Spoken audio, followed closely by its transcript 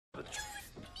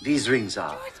These rings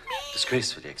are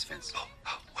disgracefully expensive.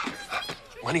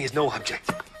 Money is no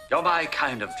object. You're my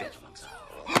kind of gentleman, sir.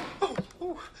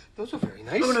 Those are very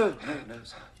nice. Oh, no,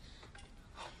 sir.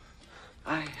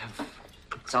 I have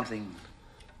something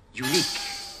unique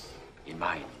in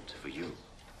mind for you.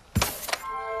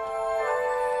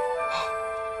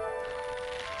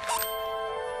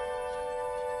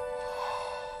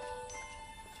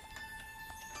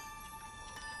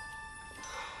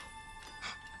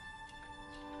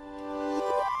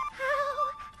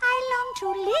 To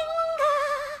linger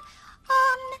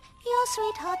on your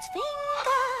sweetheart's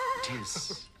finger. It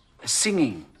is a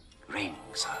singing ring,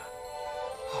 sir.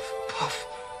 Puff, puff.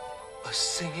 A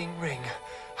singing ring.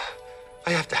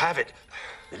 I have to have it.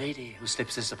 The lady who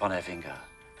slips this upon her finger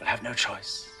will have no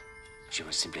choice. She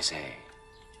will simply say,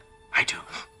 I do.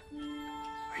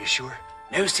 Are you sure?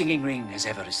 No singing ring has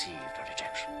ever received a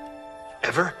rejection.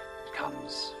 Ever? It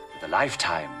comes with a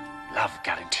lifetime love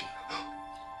guarantee.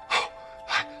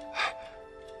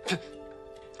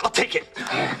 I'll take it.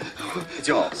 It's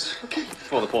yours. Okay.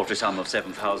 For the paltry sum of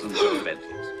 7,000 gold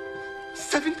Bentleys.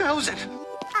 7,000?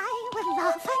 I will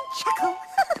laugh and chuckle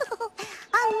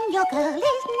on your girl's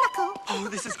knuckle. Oh,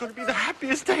 this is going to be the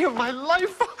happiest day of my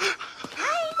life.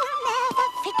 I will never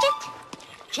fidget,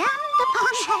 jammed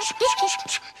upon her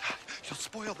digit. You'll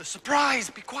spoil the surprise.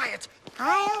 Be quiet.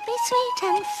 I'll be sweet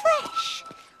and fresh,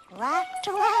 wrapped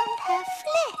around her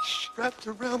flesh. Wrapped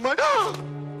around my...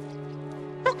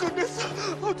 Oh, goodness.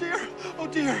 Oh, dear. Oh,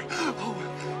 dear. Oh,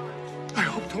 I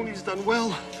hope Tony's done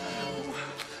well.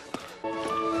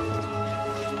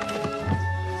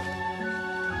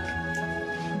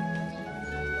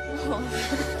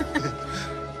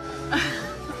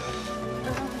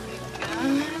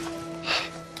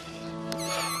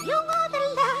 You are the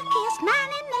luckiest man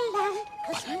in the land,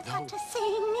 'cause you've got a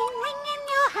singing ring in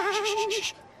your hand.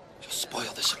 Shh. You'll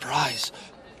spoil the surprise.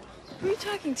 Who are you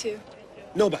talking to?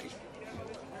 Nobody.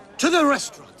 To the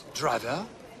restaurant, driver.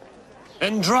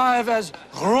 And drive as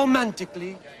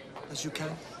romantically as you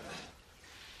can.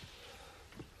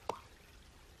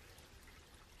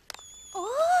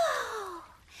 Oh,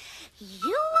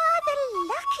 you are the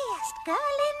luckiest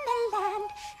girl in the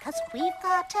land, 'cause we've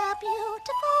got a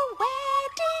beautiful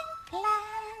wedding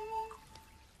planned.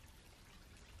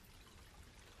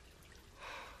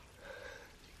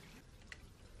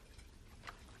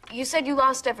 You said you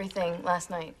lost everything last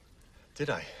night.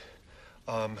 Did I?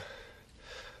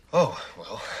 Oh,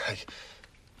 well,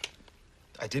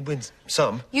 I did win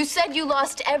some. You said you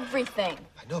lost everything.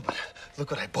 I know, but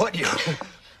look what I bought you.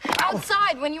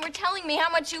 Outside, when you were telling me how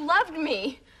much you loved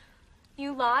me.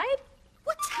 You lied?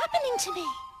 What's happening to me?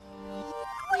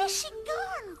 Where's she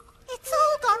gone? It's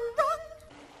all gone wrong.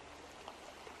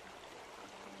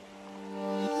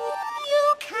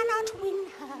 You cannot win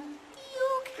her.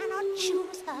 You cannot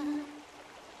choose her.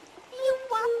 You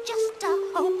are just a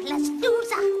hopeless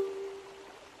loser.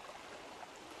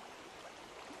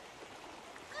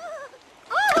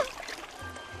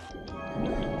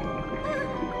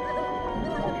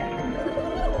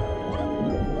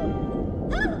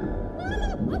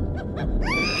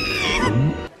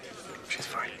 She's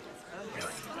fine.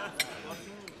 Really.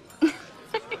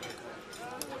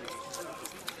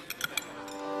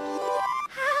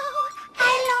 How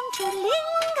I long to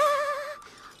linger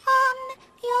on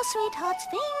your sweetheart's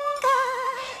finger.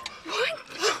 What?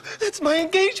 That's my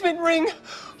engagement ring.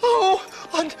 Oh,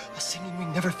 and a singing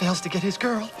ring never fails to get his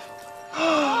girl.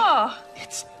 Oh.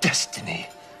 It's destiny.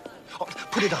 Oh,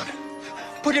 put it on.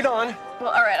 Put it on. Well,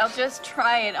 all right, I'll just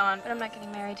try it on, but I'm not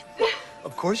getting married.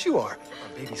 Of course you are. Our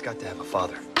baby's got to have a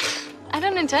father. I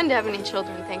don't intend to have any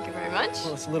children, thank you very much.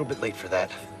 Well, it's a little bit late for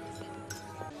that.